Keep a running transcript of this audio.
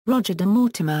Roger de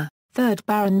Mortimer, 3rd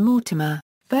Baron Mortimer,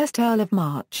 1st Earl of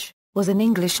March, was an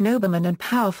English nobleman and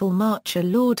powerful marcher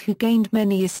lord who gained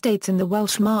many estates in the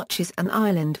Welsh Marches and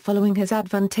Ireland following his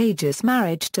advantageous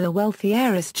marriage to the wealthy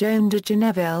heiress Joan de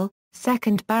Geneville,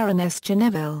 2nd Baroness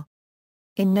Geneville.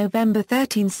 In November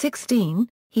 1316,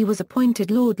 he was appointed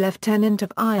Lord Lieutenant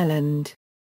of Ireland.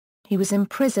 He was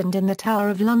imprisoned in the Tower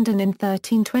of London in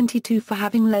 1322 for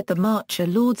having led the Marcher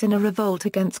lords in a revolt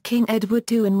against King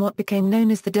Edward II in what became known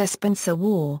as the Despenser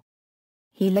War.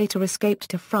 He later escaped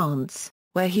to France,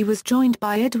 where he was joined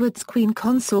by Edward's queen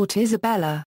consort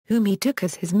Isabella, whom he took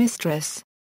as his mistress.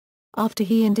 After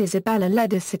he and Isabella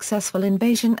led a successful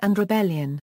invasion and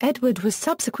rebellion, Edward was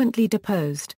subsequently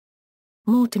deposed.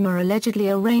 Mortimer allegedly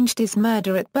arranged his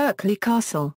murder at Berkeley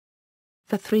Castle.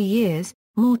 For 3 years,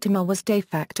 Mortimer was de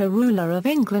facto ruler of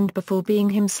England before being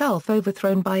himself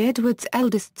overthrown by Edward's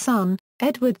eldest son,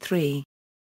 Edward III.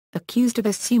 Accused of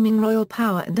assuming royal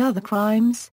power and other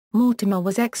crimes, Mortimer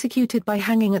was executed by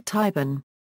hanging at Tyburn.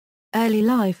 Early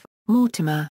life: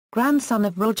 Mortimer, grandson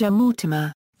of Roger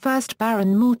Mortimer, 1st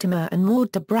Baron Mortimer and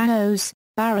Maud de Braose,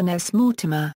 Baroness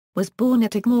Mortimer, was born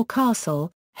at Egmore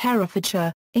Castle,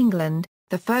 Herefordshire, England,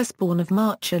 the firstborn of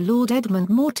Marcher Lord Edmund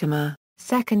Mortimer,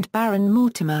 2nd Baron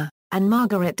Mortimer, and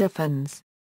Margaret Duffens.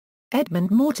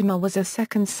 Edmund Mortimer was a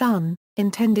second son,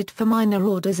 intended for minor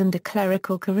orders and a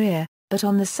clerical career, but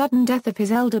on the sudden death of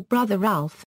his elder brother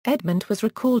Ralph, Edmund was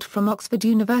recalled from Oxford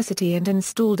University and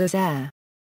installed as heir.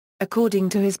 According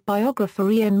to his biographer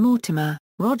Ian Mortimer,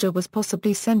 Roger was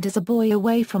possibly sent as a boy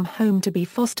away from home to be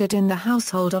fostered in the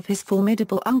household of his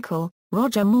formidable uncle,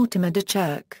 Roger Mortimer de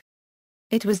Chirk.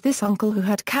 It was this uncle who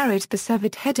had carried the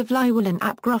severed head of Llywelyn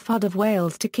ap Gruffydd of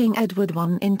Wales to King Edward I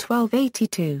in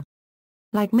 1282.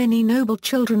 Like many noble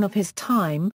children of his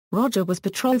time, Roger was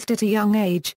betrothed at a young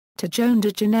age, to Joan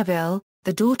de Geneville,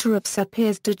 the daughter of Sir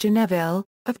Piers de Geneville,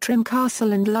 of Trim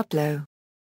Castle and Ludlow.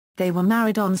 They were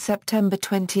married on September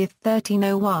 20,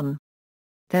 1301.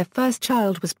 Their first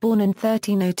child was born in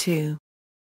 1302.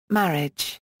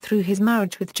 Marriage: through his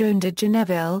marriage with Joan de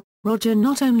Geneville, Roger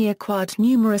not only acquired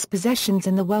numerous possessions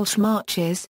in the Welsh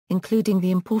Marches, including the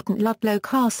important Ludlow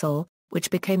Castle, which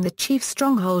became the chief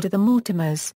stronghold of the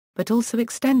Mortimers, but also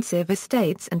extensive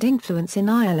estates and influence in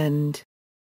Ireland.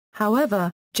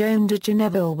 However, Joan de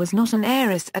Geneville was not an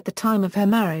heiress at the time of her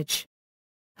marriage.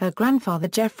 Her grandfather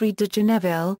Geoffrey de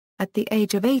Geneville, at the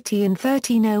age of 80 in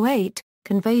 1308,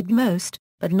 conveyed most,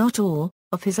 but not all,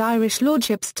 of his Irish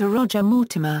lordships to Roger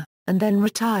Mortimer, and then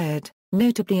retired.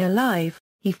 Notably alive,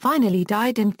 he finally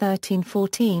died in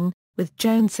 1314, with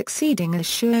Joan succeeding as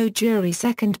Shuo Jury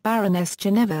 2nd Baroness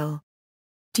Geneville.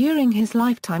 During his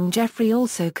lifetime Geoffrey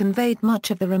also conveyed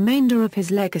much of the remainder of his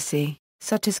legacy,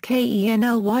 such as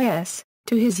Kenlys,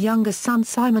 to his younger son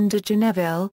Simon de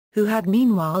Geneville, who had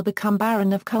meanwhile become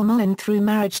Baron of Culmullen through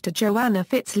marriage to Joanna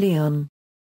Fitzleon.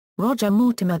 Roger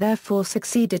Mortimer therefore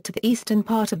succeeded to the eastern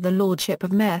part of the lordship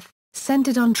of Meath,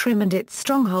 centred on Trim and its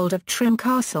stronghold of Trim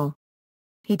Castle.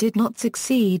 He did not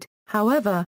succeed,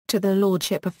 however, to the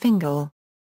lordship of Fingal.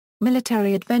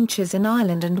 Military adventures in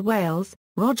Ireland and Wales: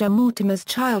 Roger Mortimer's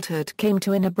childhood came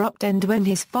to an abrupt end when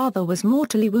his father was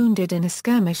mortally wounded in a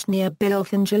skirmish near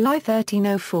Builth in July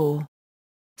 1304.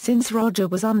 Since Roger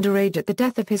was underage at the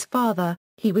death of his father,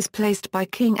 he was placed by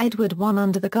King Edward I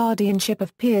under the guardianship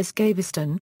of Piers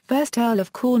Gaveston, 1st Earl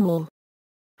of Cornwall.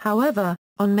 However,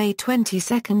 on May 22,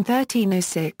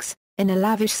 1306, in a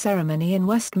lavish ceremony in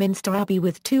Westminster Abbey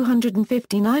with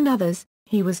 259 others,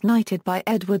 he was knighted by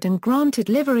Edward and granted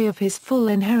livery of his full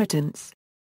inheritance.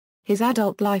 His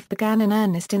adult life began in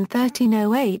earnest in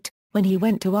 1308, when he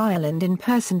went to Ireland in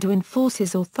person to enforce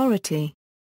his authority.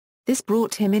 This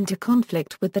brought him into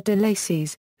conflict with the de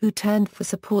Lacys, who turned for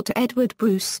support to Edward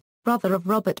Bruce, brother of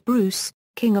Robert Bruce,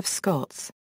 King of Scots.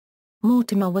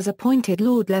 Mortimer was appointed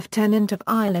Lord Lieutenant of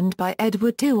Ireland by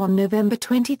Edward II on November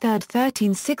 23,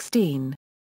 1316.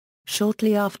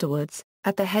 Shortly afterwards,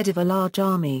 at the head of a large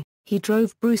army, he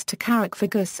drove Bruce to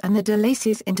Carrickfergus and the de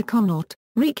Lacys into Connaught,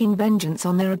 wreaking vengeance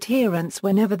on their adherents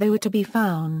whenever they were to be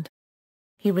found.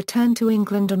 He returned to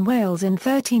England and Wales in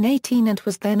 1318 and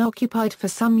was then occupied for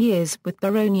some years with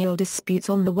baronial disputes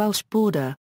on the Welsh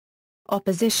border.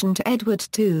 Opposition to Edward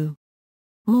II.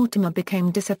 Mortimer became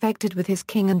disaffected with his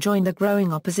king and joined the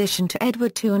growing opposition to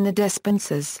Edward II and the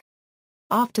Despensers.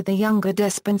 After the younger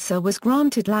Despenser was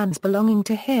granted lands belonging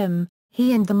to him,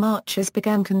 he and the Marchers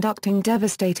began conducting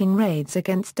devastating raids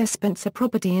against Despenser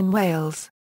property in Wales.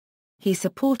 He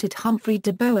supported Humphrey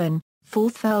de Bohun,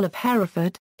 4th Earl of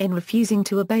Hereford, in refusing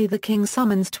to obey the king's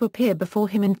summons to appear before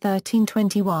him in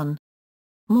 1321.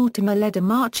 Mortimer led a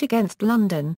march against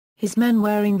London, his men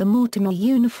wearing the Mortimer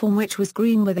uniform which was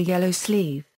green with a yellow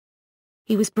sleeve.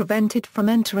 He was prevented from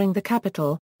entering the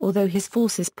capital, although his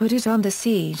forces put it under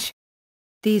siege.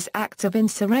 These acts of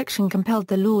insurrection compelled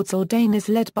the Lords Ordainers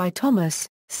led by Thomas,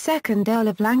 2nd Earl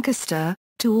of Lancaster,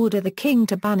 to order the king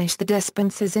to banish the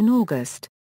Despensers in August.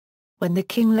 When the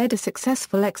king led a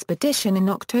successful expedition in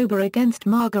October against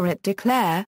Margaret de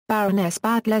Clare, Baroness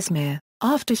Badlesmere,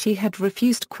 after she had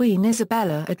refused Queen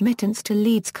Isabella admittance to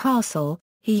Leeds Castle,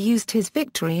 he used his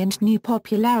victory and new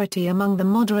popularity among the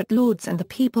moderate lords and the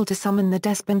people to summon the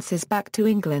Despensers back to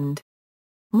England.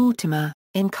 Mortimer,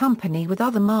 in company with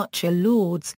other marcher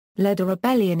lords, led a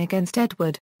rebellion against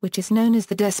Edward, which is known as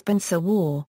the Despenser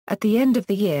War, at the end of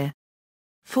the year.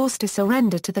 Forced to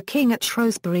surrender to the king at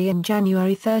Shrewsbury in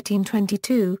January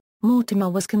 1322, Mortimer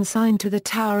was consigned to the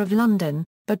Tower of London,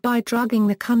 but by drugging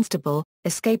the constable,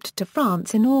 escaped to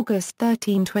France in August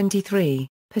 1323,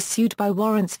 pursued by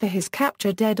warrants for his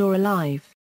capture dead or alive.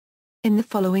 In the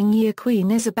following year Queen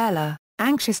Isabella,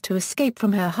 anxious to escape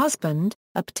from her husband,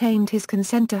 obtained his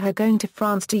consent to her going to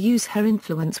France to use her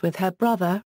influence with her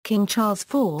brother, King Charles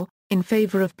IV, in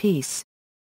favour of peace.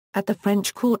 At the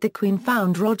French court the Queen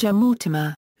found Roger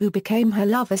Mortimer, who became her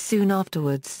lover soon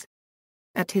afterwards.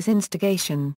 At his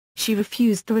instigation, she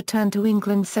refused to return to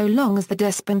England so long as the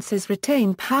Despensers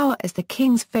retained power as the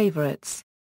king's favourites.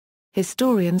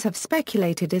 Historians have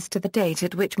speculated as to the date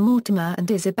at which Mortimer and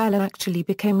Isabella actually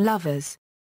became lovers.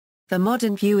 The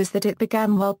modern view is that it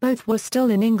began while both were still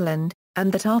in England,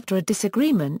 and that after a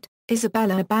disagreement,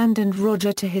 Isabella abandoned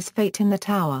Roger to his fate in the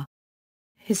Tower.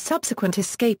 His subsequent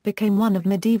escape became one of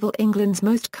medieval England's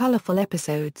most colourful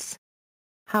episodes.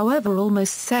 However,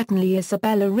 almost certainly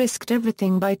Isabella risked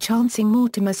everything by chancing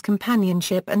Mortimer's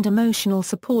companionship and emotional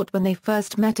support when they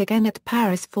first met again at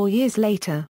Paris 4 years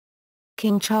later.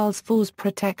 King Charles IV's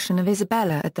protection of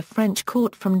Isabella at the French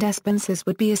court from Despensers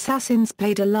would-be assassins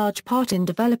played a large part in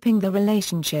developing the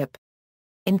relationship.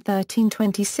 In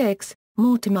 1326,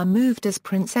 Mortimer moved as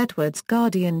Prince Edward's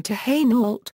guardian to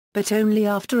Hainault, but only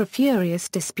after a furious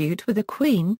dispute with the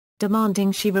Queen,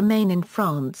 demanding she remain in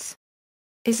France.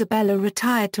 Isabella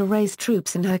retired to raise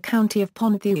troops in her county of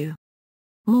Ponthieu.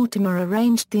 Mortimer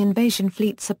arranged the invasion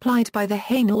fleet supplied by the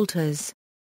Hainaulters.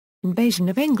 Invasion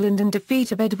of England and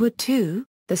defeat of Edward II,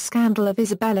 the scandal of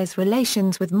Isabella's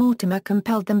relations with Mortimer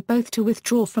compelled them both to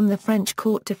withdraw from the French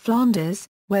court to Flanders,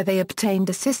 where they obtained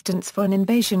assistance for an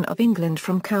invasion of England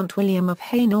from Count William of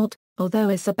Hainault, although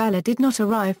Isabella did not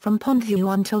arrive from Ponthieu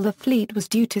until the fleet was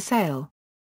due to sail.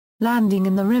 Landing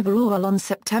in the River Orwell on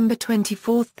September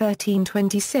 24,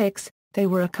 1326, they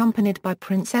were accompanied by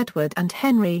Prince Edward and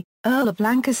Henry, Earl of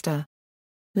Lancaster.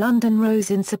 London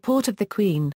rose in support of the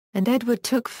Queen, and Edward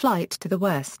took flight to the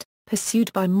west,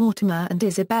 pursued by Mortimer and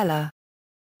Isabella.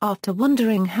 After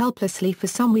wandering helplessly for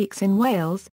some weeks in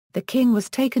Wales, the king was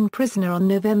taken prisoner on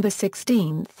November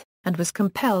 16, and was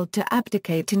compelled to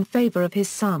abdicate in favour of his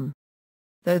son.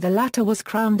 Though the latter was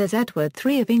crowned as Edward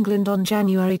III of England on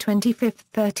January 25,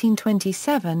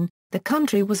 1327, the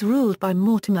country was ruled by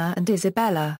Mortimer and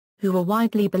Isabella, who were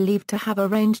widely believed to have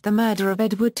arranged the murder of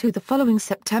Edward II the following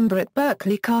September at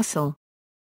Berkeley Castle.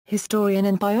 Historian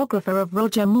and biographer of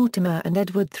Roger Mortimer and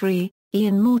Edward III,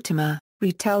 Ian Mortimer,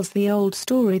 retells the old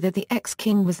story that the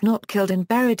ex-king was not killed and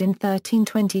buried in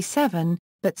 1327,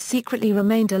 but secretly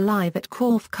remained alive at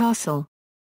Corfe Castle.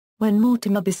 When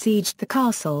Mortimer besieged the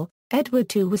castle,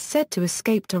 Edward II was said to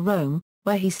escape to Rome,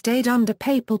 where he stayed under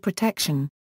papal protection.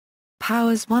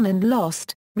 Powers won and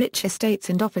lost, rich estates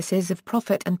and offices of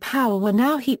profit and power were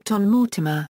now heaped on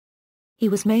Mortimer. He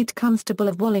was made Constable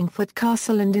of Wallingford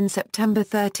Castle and in September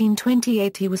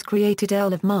 1328 he was created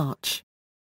Earl of March.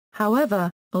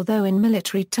 However, although in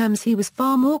military terms he was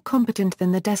far more competent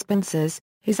than the Despensers,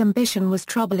 his ambition was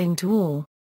troubling to all.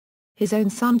 His own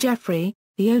son Geoffrey,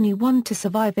 the only one to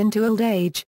survive into old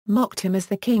age, mocked him as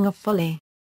the King of Folly.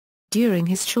 During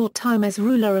his short time as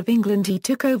ruler of England he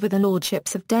took over the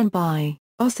lordships of Denbigh,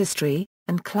 Oswestry,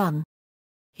 and Clun.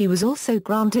 He was also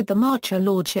granted the Marcher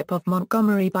lordship of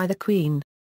Montgomery by the Queen.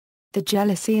 The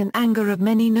jealousy and anger of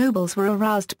many nobles were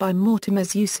aroused by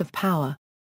Mortimer's use of power.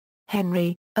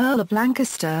 Henry, Earl of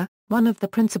Lancaster, one of the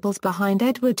principals behind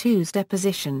Edward II's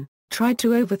deposition, tried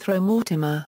to overthrow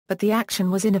Mortimer, but the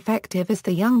action was ineffective as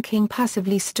the young king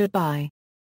passively stood by.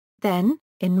 Then,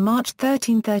 in March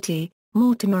 1330,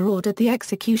 Mortimer ordered the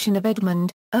execution of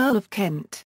Edmund, Earl of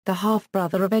Kent, the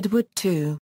half-brother of Edward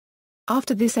II.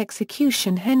 After this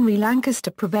execution Henry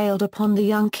Lancaster prevailed upon the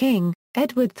young king,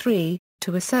 Edward III,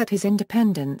 to assert his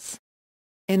independence.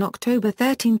 In October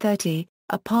 1330,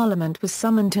 a parliament was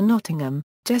summoned to Nottingham,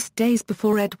 just days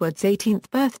before Edward's 18th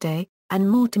birthday, and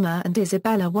Mortimer and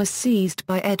Isabella were seized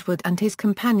by Edward and his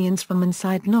companions from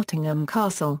inside Nottingham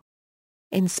Castle.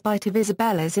 In spite of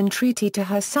Isabella's entreaty to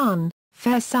her son,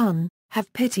 "Fair son,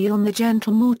 have pity on the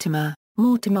gentle Mortimer,"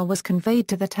 Mortimer was conveyed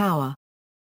to the Tower.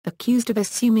 Accused of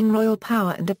assuming royal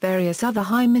power and of various other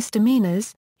high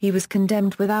misdemeanors, he was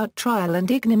condemned without trial and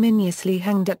ignominiously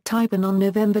hanged at Tyburn on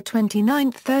November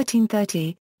 29,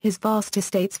 1330, his vast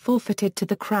estates forfeited to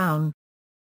the crown.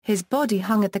 His body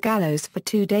hung at the gallows for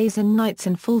 2 days and nights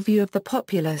in full view of the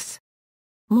populace.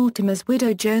 Mortimer's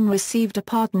widow Joan received a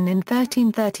pardon in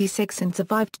 1336 and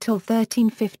survived till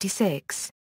 1356.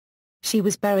 She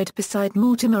was buried beside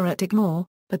Mortimer at Igmore,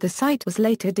 but the site was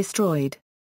later destroyed.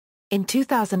 In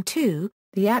 2002,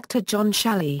 the actor John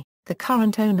Shalley, the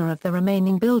current owner of the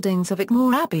remaining buildings of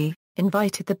Igmore Abbey,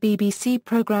 invited the BBC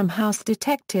programme House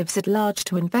Detectives at Large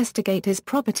to investigate his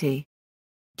property.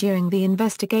 During the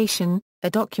investigation, a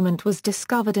document was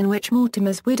discovered in which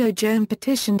Mortimer's widow Joan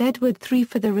petitioned Edward III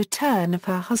for the return of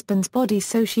her husband's body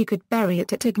so she could bury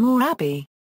it at Igmore Abbey.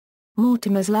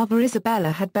 Mortimer's lover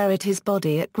Isabella had buried his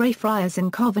body at Greyfriars in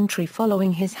Coventry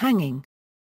following his hanging.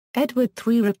 Edward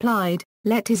III replied,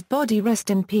 "Let his body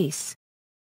rest in peace."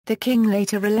 The king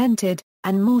later relented,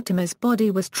 and Mortimer's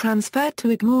body was transferred to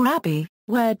Igmore Abbey,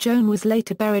 where Joan was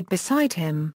later buried beside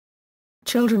him.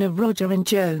 Children of Roger and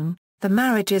Joan, the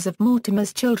marriages of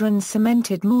Mortimer's children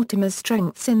cemented Mortimer's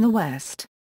strengths in the West.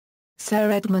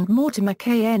 Sir Edmund Mortimer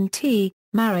KNT,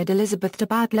 married Elizabeth de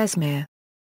Badlesmere.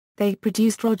 They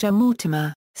produced Roger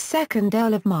Mortimer, 2nd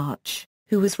Earl of March,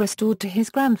 who was restored to his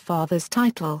grandfather's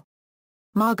title.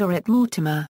 Margaret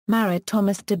Mortimer, married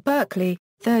Thomas de Berkeley,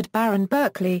 3rd Baron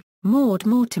Berkeley. Maud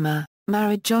Mortimer,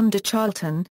 married John de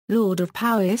Charlton, Lord of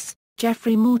Powys.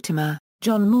 Geoffrey Mortimer,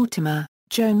 John Mortimer,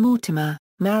 Joan Mortimer,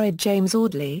 married James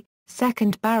Audley,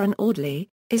 2nd Baron Audley.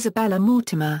 Isabella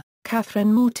Mortimer,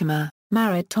 Catherine Mortimer,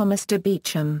 married Thomas de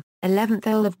Beauchamp, 11th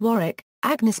Earl of Warwick.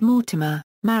 Agnes Mortimer,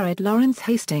 married Lawrence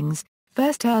Hastings,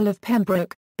 1st Earl of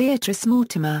Pembroke. Beatrice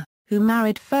Mortimer, who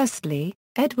married firstly,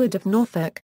 Edward of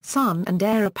Norfolk, son and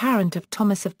heir apparent of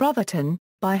Thomas of Brotherton,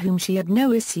 by whom she had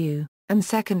no issue, and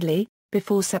secondly,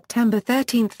 before September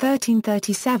 13,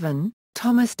 1337,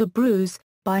 Thomas de Bruce,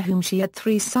 by whom she had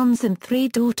 3 sons and 3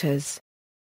 daughters.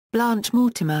 Blanche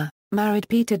Mortimer, married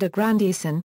Peter de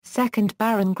Grandison, 2nd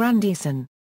Baron Grandison.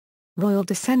 Royal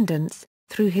descendants,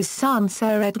 through his son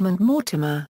Sir Edmund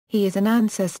Mortimer, he is an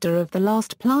ancestor of the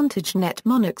last Plantagenet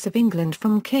monarchs of England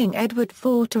from King Edward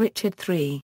IV to Richard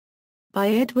III. By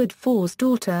Edward IV's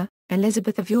daughter,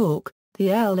 Elizabeth of York,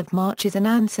 the Earl of March is an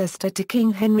ancestor to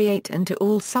King Henry VIII and to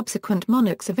all subsequent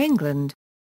monarchs of England.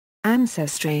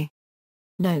 Ancestry.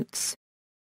 Notes.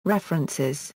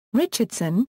 References: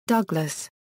 Richardson, Douglas.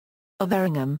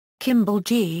 Overingham, Kimball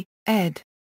G., ed.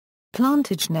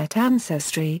 Plantagenet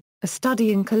Ancestry, A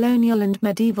Study in Colonial and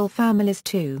Medieval Families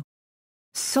 2.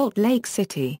 Salt Lake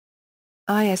City.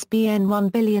 ISBN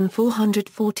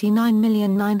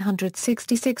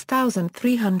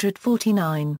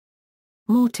 14499666349.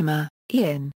 Mortimer,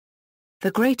 Ian.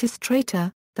 The Greatest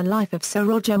Traitor, The Life of Sir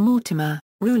Roger Mortimer,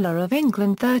 Ruler of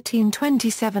England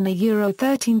 1327 Euro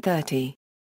 1330.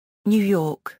 New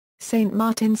York, St.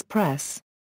 Martin's Press.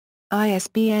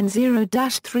 ISBN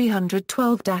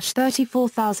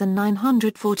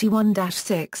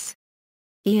 0-312-34941-6.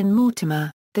 Ian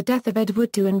Mortimer, The Death of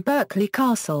Edward II in Berkeley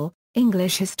Castle,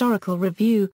 English Historical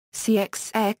Review,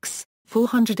 CXX,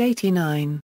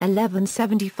 489,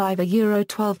 1175 Euro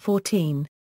 1214.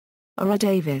 Ora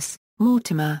Davis,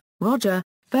 Mortimer, Roger,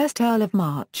 1st Earl of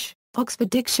March, Oxford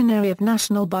Dictionary of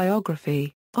National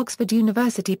Biography, Oxford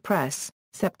University Press,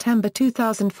 September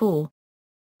 2004.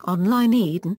 Online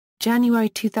Eden, January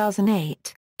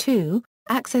 2008, 2,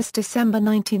 access December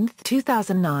 19,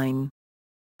 2009.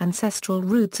 Ancestral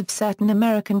Roots of Certain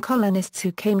American Colonists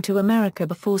Who Came to America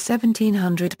Before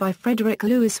 1700 by Frederick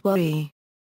Lewis Worre.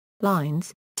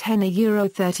 Lines, 10 Euro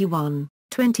 31,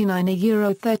 29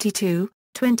 Euro 32,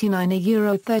 29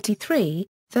 Euro 33,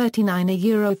 39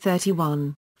 Euro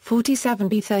 31, 47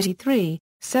 B33,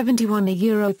 71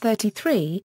 Euro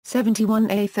 33, 71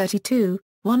 A32,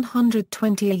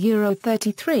 120 Euro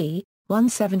 33,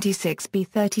 176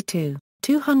 B32,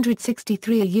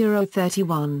 263 Euro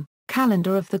 31.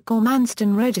 Calendar of the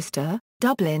Gormanston Register,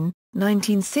 Dublin,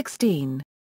 1916.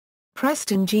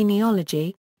 Preston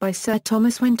Genealogy, by Sir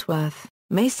Thomas Wentworth,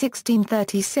 May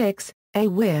 1636, A.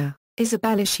 Weir,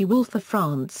 Isabella She-Wolf of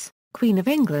France, Queen of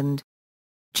England.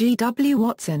 G. W.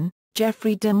 Watson,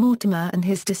 Geoffrey de Mortimer and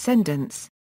His Descendants.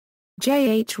 J.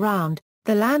 H. Round,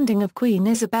 The Landing of Queen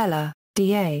Isabella,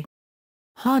 D.A.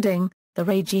 Harding, The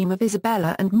Regime of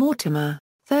Isabella and Mortimer,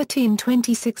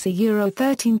 1326 Euro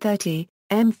 1330,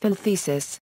 M.Phil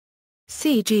thesis.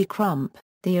 C. G. Crump,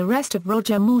 The Arrest of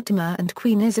Roger Mortimer and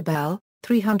Queen Isabel,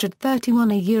 331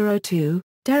 €2,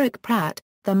 Derek Pratt,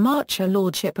 The Marcher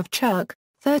Lordship of Chirk,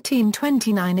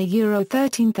 1329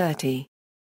 €1330.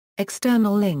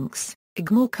 External links,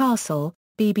 Igmore Castle,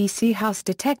 BBC House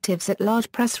Detectives at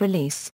Large press release.